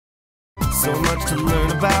so much to learn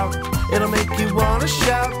about. It'll make you wanna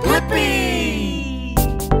shout, Blippi!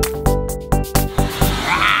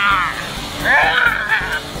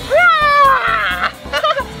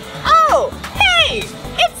 Oh, hey!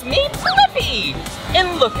 It's me, Blippi!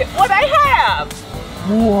 And look at what I have!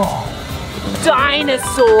 Whoa!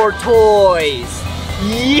 Dinosaur toys!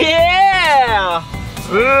 Yeah!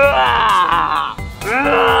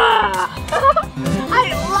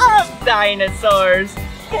 I love dinosaurs!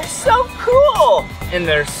 They're so cool! And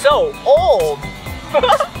they're so old!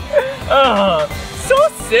 So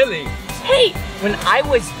silly! Hey, when I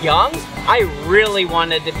was young, I really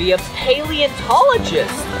wanted to be a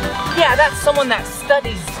paleontologist. Yeah, that's someone that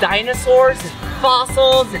studies dinosaurs and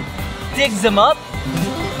fossils and digs them up.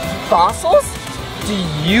 Fossils? Do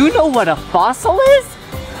you know what a fossil is?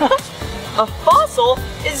 A fossil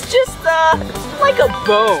is just like a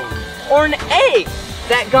bone or an egg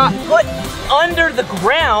that got put under the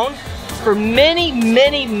ground for many,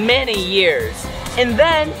 many, many years. And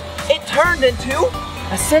then it turned into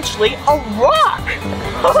essentially a rock.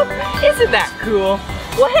 Isn't that cool?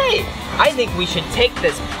 Well, hey, I think we should take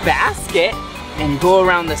this basket and go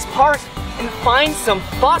around this park and find some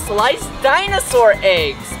fossilized dinosaur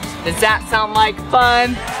eggs. Does that sound like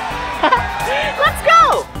fun? Let's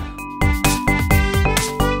go!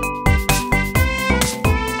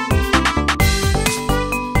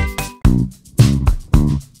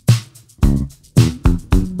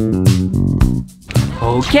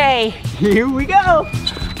 Okay, here we go.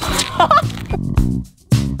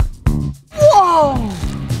 Whoa!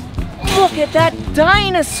 Look at that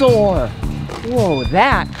dinosaur. Whoa,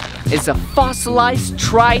 that is a fossilized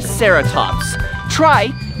triceratops.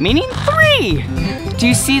 Tri meaning 3. Do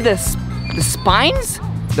you see the spines?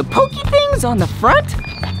 The pokey things on the front?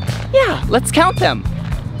 Yeah, let's count them.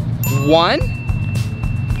 1,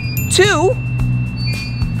 2,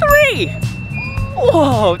 3.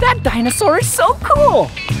 Whoa, that dinosaur is so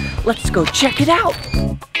cool. Let's go check it out.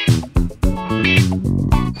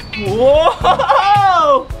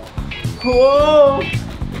 Whoa! Whoa!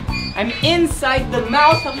 I'm inside the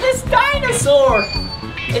mouth of this dinosaur.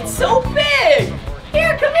 It's so big.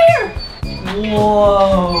 Here, come here.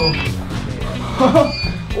 Whoa.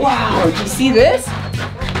 Wow, do you see this?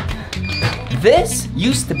 This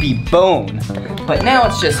used to be bone, but now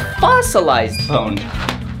it's just fossilized bone.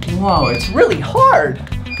 Whoa, it's really hard.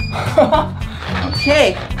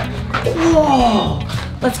 Okay. Whoa,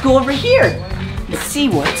 let's go over here and see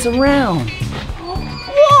what's around.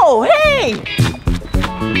 Whoa, hey!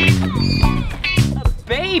 A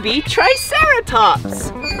baby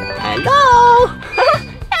triceratops. Hello.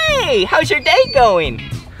 Hey, how's your day going?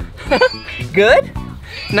 Good?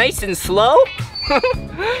 Nice and slow?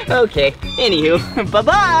 Okay, anywho,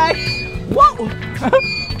 bye-bye. Whoa!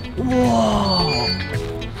 Whoa!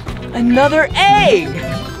 Another egg!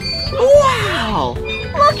 Wow!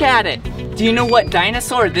 Look at it! Do you know what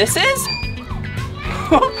dinosaur this is?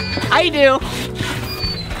 I do!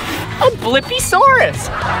 A Blippisaurus!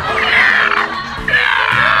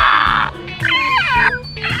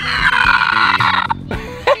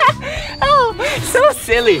 Oh, so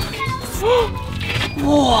silly!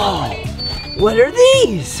 Whoa! What are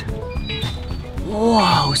these?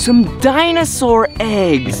 Whoa, some dinosaur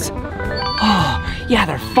eggs! Oh, yeah,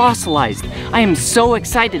 they're fossilized. I am so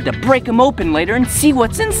excited to break them open later and see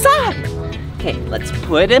what's inside. Okay, let's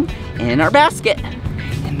put them in our basket.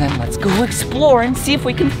 And then let's go explore and see if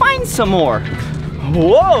we can find some more.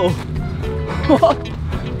 Whoa!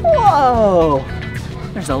 Whoa!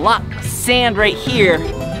 There's a lot of sand right here.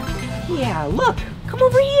 Yeah, look, come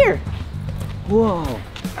over here. Whoa,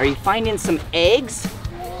 are you finding some eggs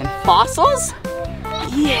and fossils?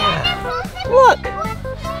 Yeah, look.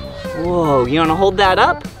 Whoa, you wanna hold that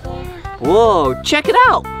up? Whoa, check it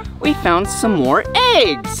out. We found some more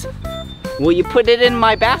eggs. Will you put it in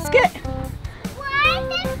my basket?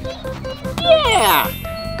 Yeah,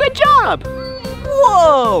 good job.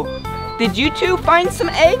 Whoa, did you two find some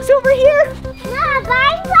eggs over here? No, but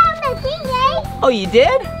I found a big egg. Oh, you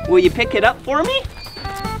did? Will you pick it up for me?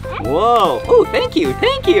 Whoa, oh, thank you,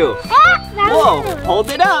 thank you. Whoa, hold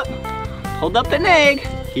it up. Hold up an egg.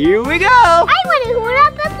 Here we go. I want to hold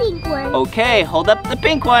up the pink one. Okay, hold up the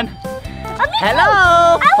pink one.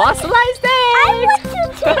 Hello, fossilized eggs. I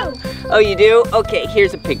want to too. Oh, you do? Okay,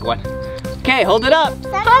 here's a pink one. Okay, hold it up.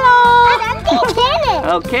 Hello.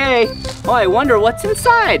 Okay. Oh, I wonder what's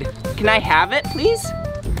inside. Can I have it, please?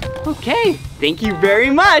 Okay, thank you very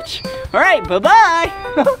much. All right, bye-bye.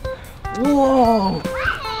 Whoa,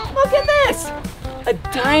 look at this. A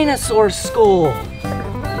dinosaur skull.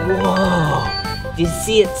 Whoa, do you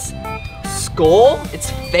see its skull, its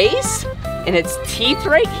face? and its teeth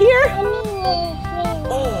right here.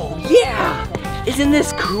 Oh, yeah. Isn't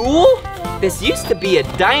this cool? This used to be a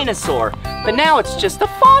dinosaur, but now it's just a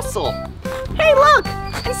fossil. Hey, look,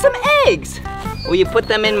 and some eggs. Will you put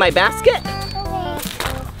them in my basket?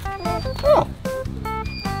 Oh.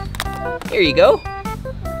 Here you go.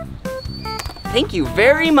 Thank you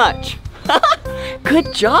very much.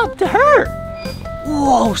 Good job to her.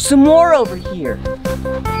 Whoa, some more over here.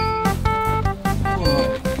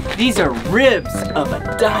 Whoa. These are ribs of a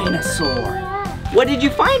dinosaur. What did you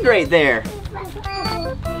find right there?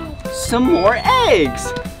 Some more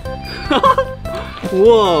eggs.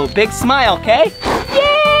 Whoa, big smile, okay?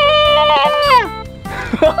 Yeah!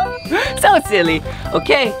 So silly.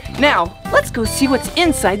 Okay, now let's go see what's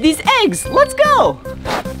inside these eggs. Let's go.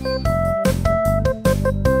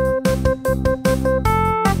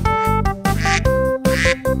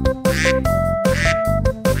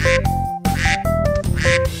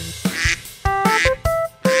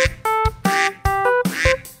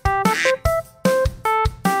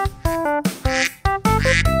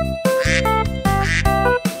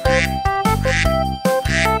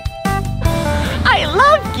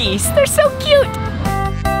 They're so cute.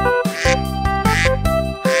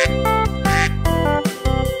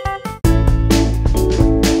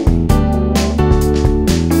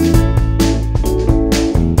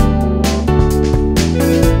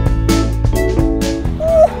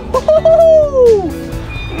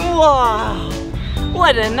 Wow,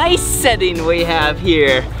 what a nice setting we have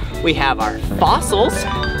here. We have our fossils,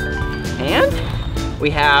 and we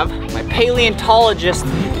have my paleontologist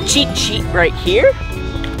cheat sheet right here.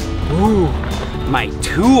 Ooh, my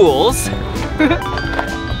tools,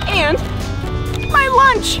 and my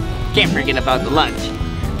lunch. Can't forget about the lunch.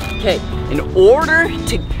 Okay, in order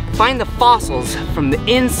to find the fossils from the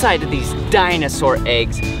inside of these dinosaur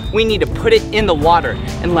eggs, we need to put it in the water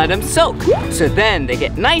and let them soak, so then they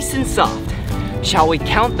get nice and soft. Shall we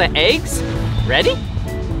count the eggs? Ready?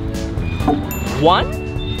 1,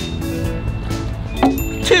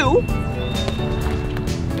 2,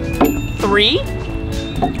 3,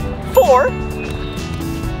 4,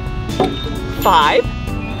 5,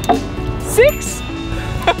 6,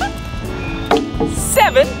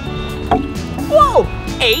 7, whoa,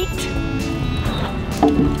 8,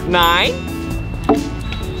 9,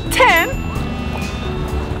 10,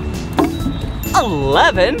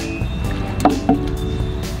 11,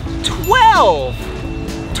 12.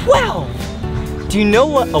 12. Do you know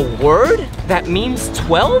what a word that means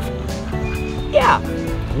 12? Yeah,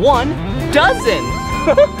 1 dozen.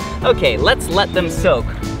 Okay, let's let them soak.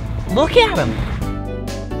 Look at them.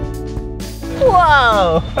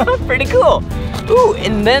 Whoa, pretty cool. Ooh,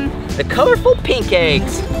 and then the colorful pink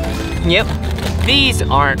eggs. Yep, these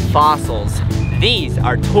aren't fossils. These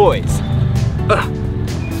are toys.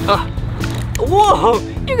 Whoa,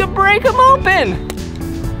 you can break them open.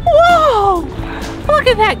 Whoa, look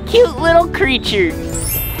at that cute little creature.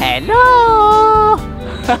 Hello.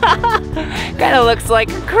 Kinda looks like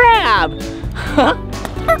a crab.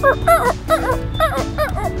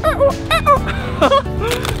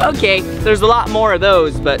 Okay, there's a lot more of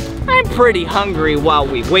those, but I'm pretty hungry while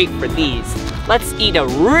we wait for these. Let's eat a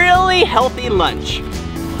really healthy lunch.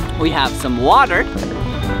 We have some water.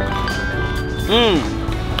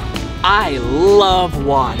 I love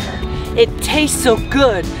water. It tastes so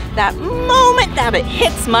good that moment that it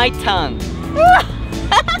hits my tongue.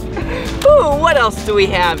 Ooh, what else do we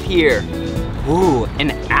have here? Ooh,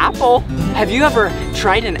 an apple. Have you ever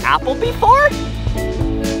tried an apple before?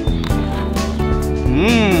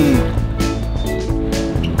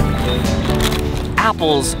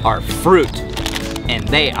 Apples are fruit, and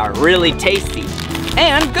they are really tasty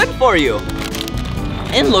and good for you.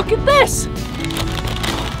 And look at this.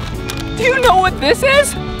 Do you know what this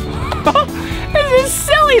is? This is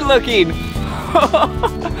silly looking.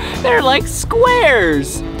 They're like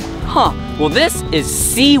squares. Huh, well this is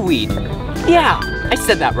seaweed. Yeah, I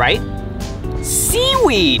said that right.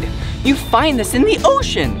 Seaweed. You find this in the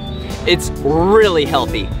ocean. It's really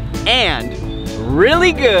healthy and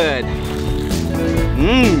really good.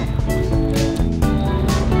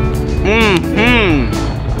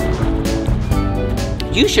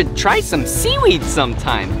 You should try some seaweed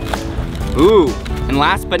sometime. Ooh, and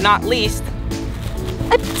last but not least,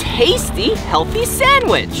 a tasty, healthy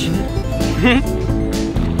sandwich.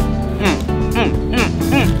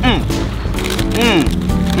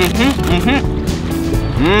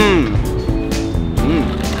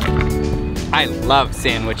 I love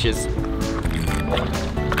sandwiches.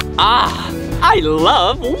 I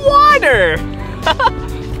love water.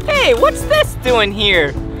 Hey, what's this doing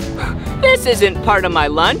here? This isn't part of my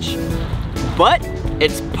lunch, but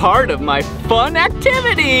It's part of my fun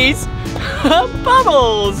activities.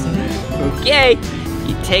 Bubbles. Okay,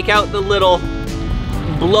 you take out the little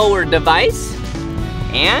blower device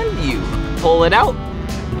and you pull it out.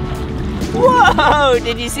 Whoa,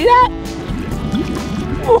 did you see that?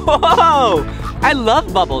 Whoa, I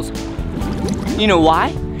love bubbles. You know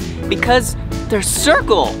why? Because they're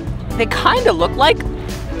circle. They kind of look like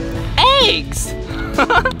eggs.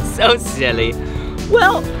 So silly.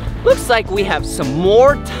 Well, looks like we have some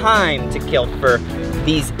more time to kill for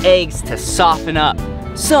these eggs to soften up.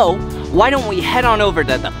 So, why don't we head on over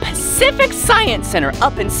to the Pacific Science Center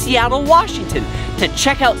up in Seattle, Washington to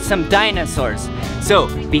check out some dinosaurs. So,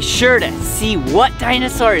 be sure to see what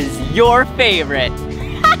dinosaur is your favorite.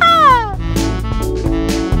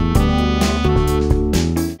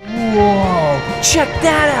 Whoa, check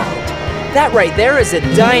that out. That right there is a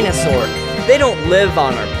dinosaur. They don't live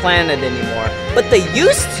on our planet anymore, but they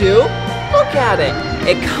used to. Look at it.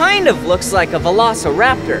 It kind of looks like a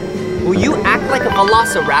velociraptor. Will you act like a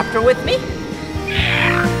velociraptor with me?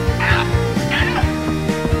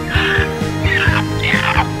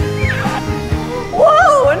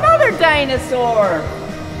 Whoa, another dinosaur.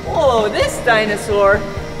 Whoa, this dinosaur,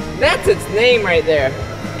 that's its name right there.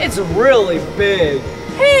 It's really big.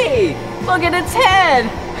 Hey, look at its head.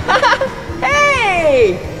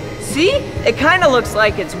 Hey, see? It kind of looks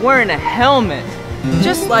like it's wearing a helmet.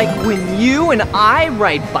 Just like when you and I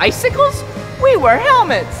ride bicycles, we wear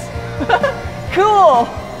helmets. Cool.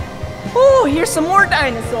 Oh, here's some more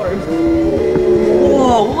dinosaurs.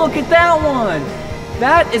 Whoa, look at that one.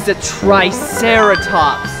 That is a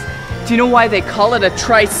triceratops. Do you know why they call it a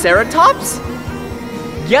triceratops?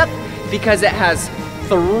 Yep, because it has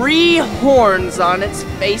 3 horns on its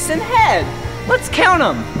face and head. Let's count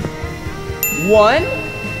them. 1,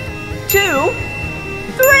 2,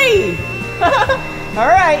 3. All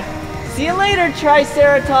right, see you later,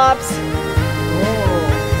 Triceratops. Whoa.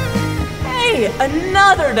 Hey,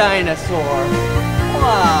 another dinosaur.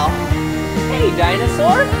 Wow. Hey,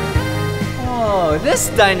 dinosaur. Oh, this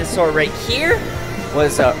dinosaur right here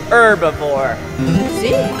was a herbivore.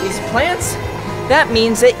 See, these plants? That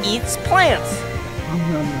means it eats plants.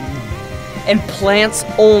 And plants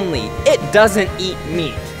only. It doesn't eat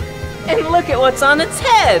meat. And look at what's on its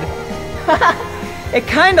head. It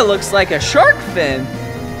kind of looks like a shark fin.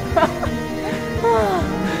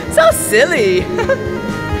 So silly.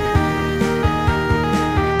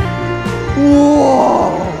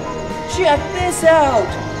 Whoa, check this out.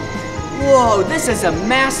 Whoa, this is a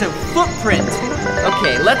massive footprint.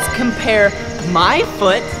 Okay, let's compare my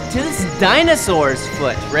foot to this dinosaur's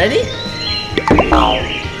foot. Ready?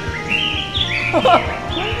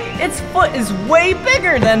 Its foot is way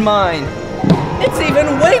bigger than mine. It's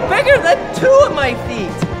even way bigger than 2 of my feet.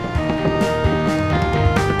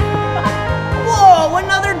 Whoa,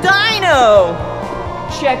 another dino.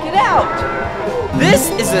 Check it out. This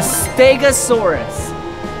is a Stegosaurus.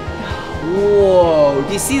 Whoa,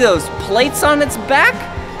 do you see those plates on its back?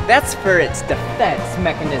 That's for its defense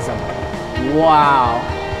mechanism. Wow.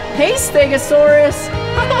 Hey, Stegosaurus.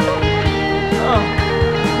 Oh,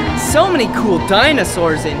 so many cool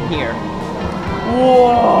dinosaurs in here.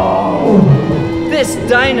 Whoa. This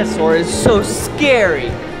dinosaur is so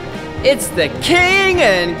scary. It's the king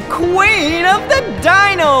and queen of the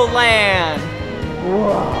Dino Land.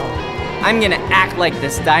 Whoa. I'm gonna act like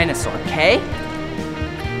this dinosaur, okay?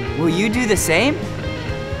 Will you do the same?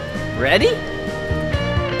 Ready?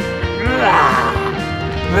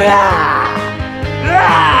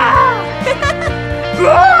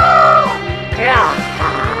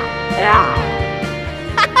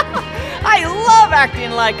 I love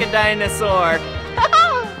acting like a dinosaur.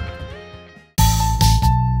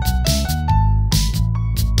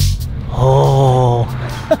 Oh,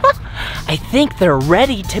 I think they're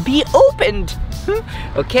ready to be opened.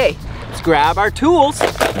 Okay, let's grab our tools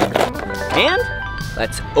and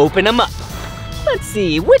let's open them up. Let's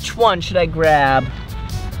see, which one should I grab?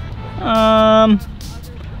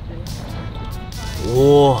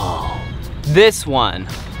 Whoa, this one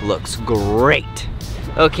looks great.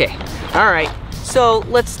 Okay, all right, so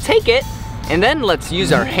let's take it and then let's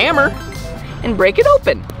use our hammer and break it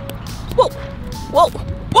open. Whoa, whoa,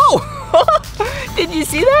 whoa! Did you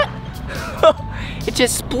see that? It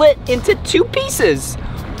just split into 2 pieces.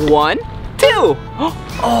 1, 2.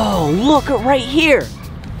 Oh, look right here.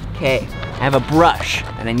 Okay, I have a brush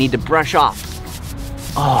and I need to brush off.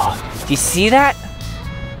 Oh, do you see that?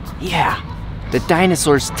 Yeah, the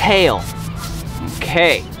dinosaur's tail.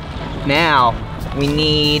 Okay, now we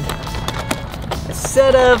need a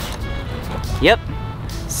set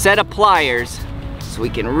of pliers so we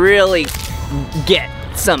can really get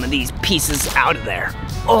some of these pieces out of there.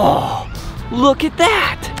 Oh, look at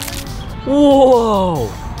that.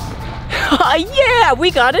 Whoa. Yeah,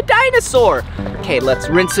 we got a dinosaur. Okay, let's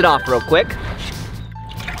rinse it off real quick.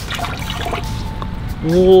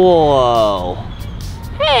 Whoa.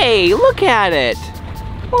 Hey, look at it.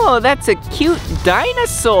 Whoa, that's a cute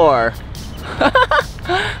dinosaur.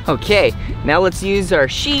 Okay, now let's use our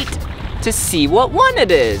sheet to see what one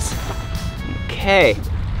it is. Okay,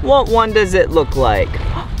 what one does it look like?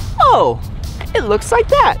 Oh, it looks like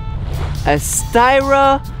that. A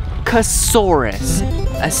Styracosaurus.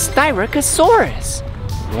 A Styracosaurus.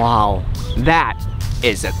 Wow, that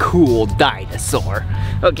is a cool dinosaur.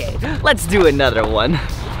 Okay, let's do another one.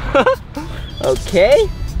 Okay,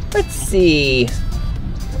 let's see.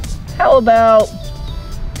 How about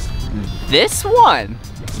this one?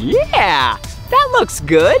 Yeah, that looks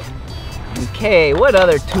good. Okay, what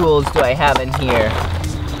other tools do I have in here?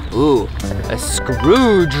 Ooh, a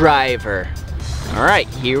screwdriver. All right,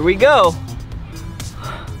 here we go.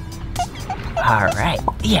 All right,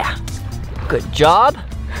 yeah, good job.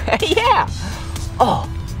 Yeah. Oh,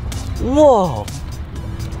 whoa.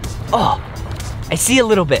 Oh, I see a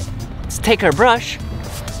little bit. Let's take our brush.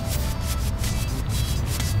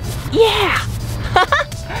 Yeah.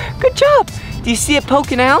 Good job. Do you see it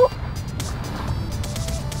poking out?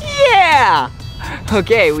 Yeah.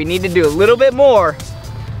 Okay, we need to do a little bit more.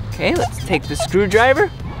 Okay, let's take the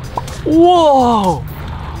screwdriver. Whoa.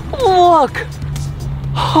 Look.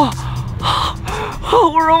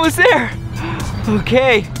 Oh, we're almost there.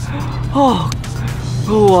 Okay. Oh,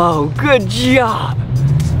 whoa, good job.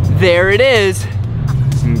 There it is.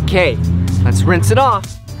 Okay, let's rinse it off.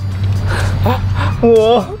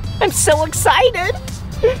 Whoa, I'm so excited.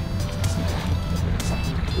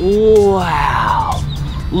 Wow,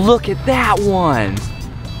 look at that one.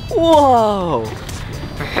 Whoa.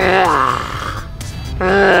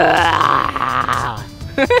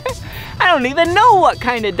 I don't even know what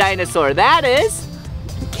kind of dinosaur that is.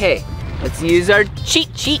 Okay, let's use our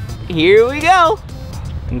cheat sheet. Here we go.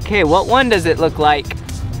 Okay, what one does it look like?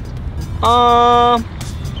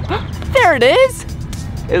 There it is.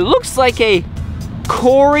 It looks like a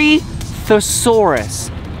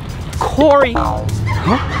Corythosaurus.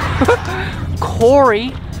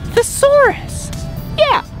 Corythosaurus.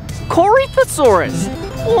 Yeah, Corythosaurus.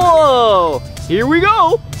 Whoa, here we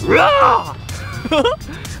go.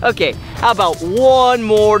 Okay, how about one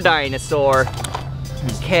more dinosaur?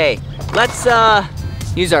 Okay, let's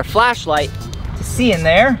use our flashlight to see in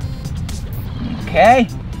there. Okay.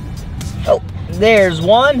 Oh, there's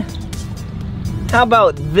one. How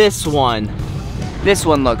about this one? This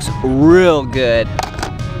one looks real good.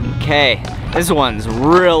 Okay, this one's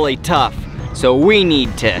really tough, so we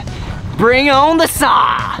need to bring on the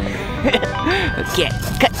saw. Okay,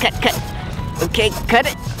 cut. Okay, cut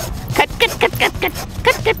it. Cut.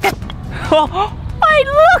 Oh, hey,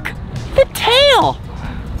 look, the tail.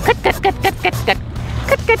 Cut.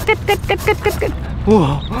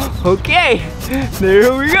 Whoa, okay,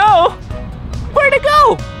 there we go. Where'd it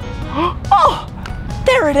go? Oh,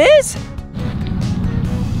 there it is.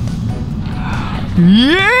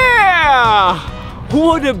 Yeah!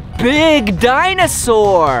 What a big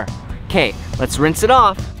dinosaur! Okay, let's rinse it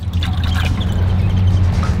off.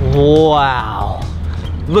 Wow.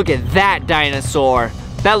 Look at that dinosaur.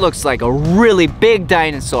 That looks like a really big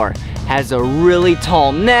dinosaur. Has a really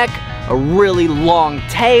tall neck, a really long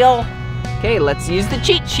tail. Okay, let's use the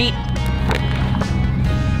cheat sheet.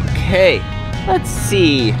 Okay, let's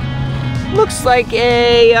see. Looks like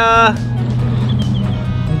a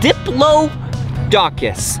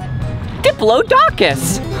Diplodocus.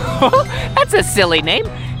 Diplodocus. That's a silly name.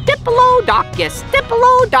 Diplodocus.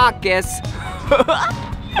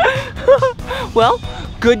 Well,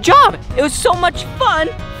 good job. It was so much fun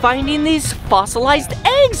finding these fossilized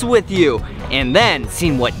eggs with you and then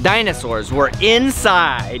seeing what dinosaurs were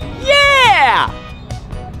inside. Yeah!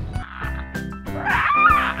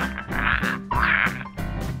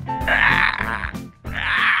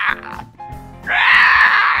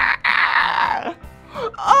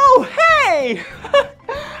 Oh, hey!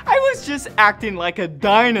 I was just acting like a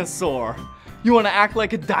dinosaur. You want to act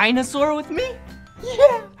like a dinosaur with me?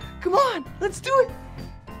 Yeah, come on, let's do it.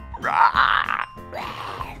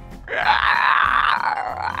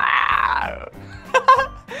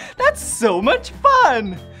 That's so much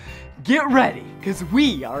fun. Get ready, because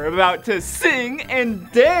we are about to sing and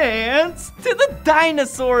dance to the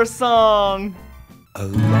dinosaur song. A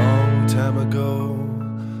long time ago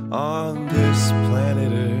on this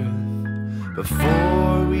planet Earth,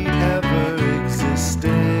 before we ever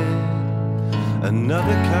existed,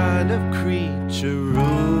 another kind of creature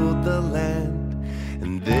ruled the land,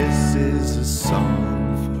 and and this is a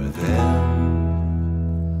song for them.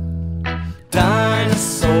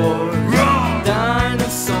 Dinosaurs,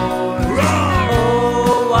 dinosaurs,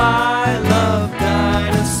 oh, I love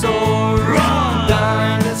dinosaurs.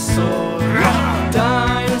 Dinosaurs,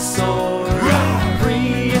 dinosaurs,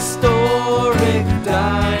 prehistoric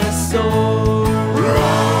dinosaurs.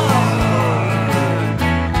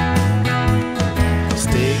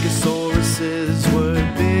 Stegosauruses were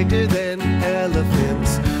bigger than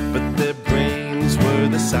elephants, but their brains were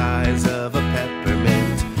the size of a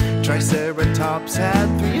peppermint. Triceratops had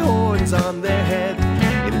 3 horns on their head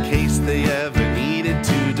in case they ever needed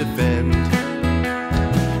to defend.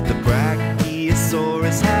 The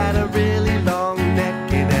Brachiosaurus had a really long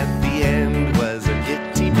neck, and at the end was an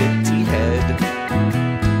itty-bitty head.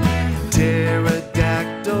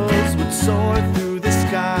 Pterodactyls would soar through the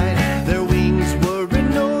sky. Their wings were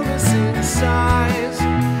enormous in size,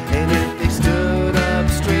 and if they stood up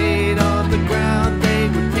straight on the ground, they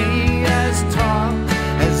would be as tall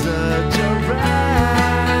as a giraffe.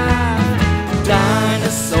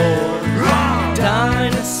 Dinosaur,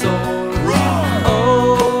 dinosaur,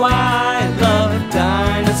 oh, I love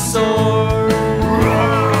dinosaurs.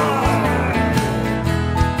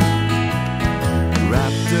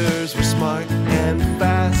 Raptors were smart and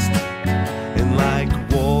fast, and like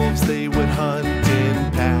wolves they would hunt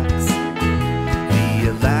in packs. The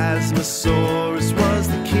Elasmosaurus was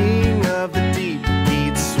the king of the deep.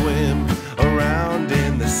 He'd swim around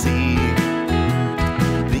in the sea.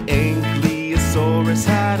 The Ankylosaurus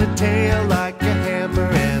had a tail like a hammer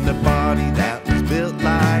and a body that was built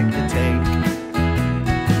like a tank.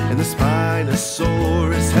 And the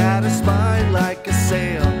Spinosaurus had a spine like a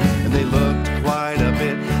sail, and they looked quite a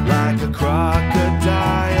bit like a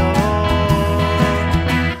crocodile.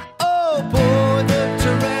 Oh boy, the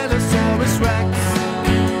Tyrannosaurus Rex,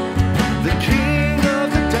 the king of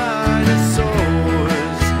the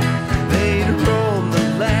dinosaurs. They'd roam the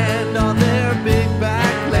land on their big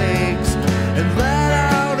back legs and let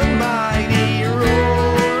out a mighty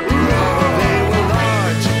roar. They were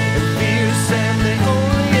large and fierce, and they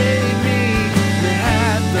only ate meat. They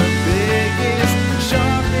had the biggest,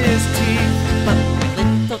 sharpest teeth. But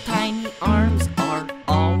little tiny arms are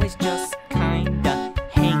always just kinda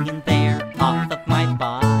hanging there off of my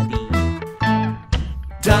body.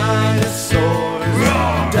 Dinosaurs,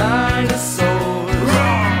 dinosaurs,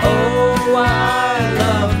 oh, I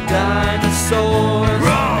love dinosaurs.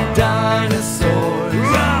 Dinosaurs,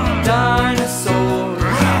 dinosaurs,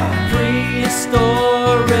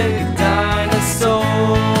 prehistoric dinosaurs.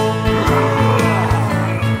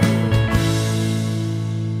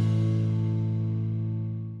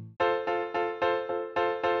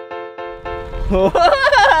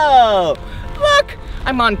 Whoa! Look!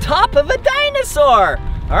 I'm on top of a dinosaur!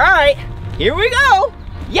 Alright, here we go!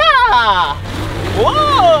 Yeah!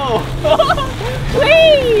 Whoa!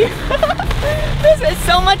 Whee! This is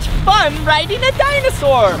so much fun riding a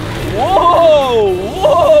dinosaur! Whoa!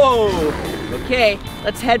 Whoa! Okay,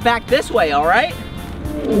 let's head back this way, alright?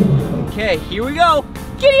 Okay, here we go!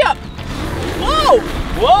 Giddy up! Whoa!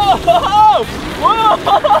 Whoa! Whoa!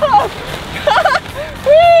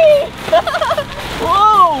 Whee!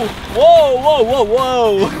 Whoa! Whoa, whoa, whoa,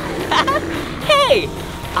 whoa! Hey,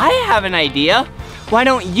 I have an idea. Why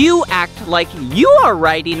don't you act like you are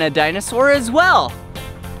riding a dinosaur as well?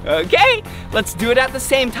 Okay, let's do it at the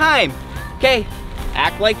same time. Okay,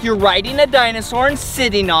 act like you're riding a dinosaur and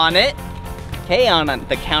sitting on it. Okay, on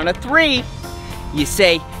the count of 3, you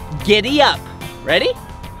say, giddy up. Ready?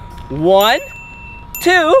 1,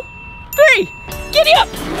 2, 3. Giddy up!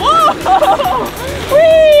 Whoa!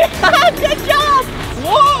 Whee! Good job!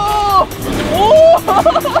 Whoa! Whoa!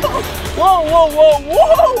 Whoa, whoa, whoa,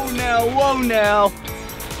 whoa now, whoa now.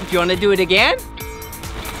 Do you want to do it again?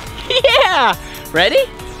 Yeah! Ready?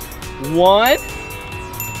 1,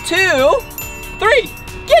 2, 3.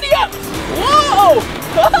 Giddy up! Whoa!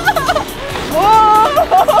 Whoa!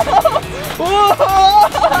 Whoa!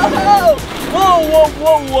 Whoa, whoa,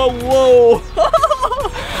 whoa, whoa, whoa!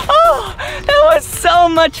 Oh, that was so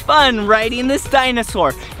much fun riding this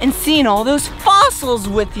dinosaur and seeing all those fossils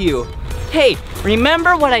with you. Hey,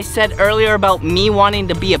 remember what I said earlier about me wanting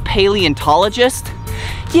to be a paleontologist?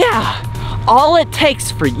 Yeah, all it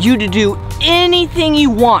takes for you to do anything you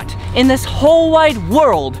want in this whole wide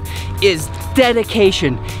world is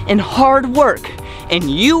dedication and hard work. And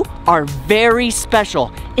you are very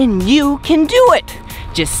special, and you can do it.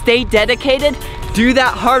 Just stay dedicated, do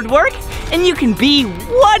that hard work, and you can be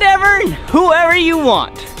whatever and whoever you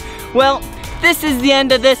want. Well, this is the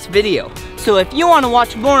end of this video. So if you want to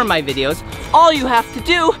watch more of my videos, all you have to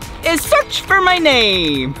do is search for my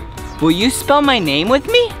name. Will you spell my name with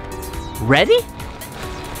me? Ready?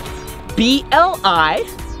 B-L-I-P-P-I.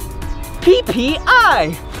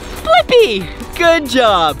 Blippi! Good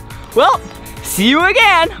job. Well, see you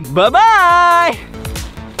again. Bye-bye.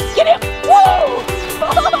 Get it! Whoa!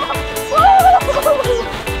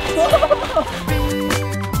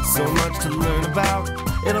 So much to learn about,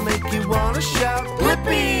 it'll make you wanna shout,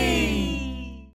 Blippi!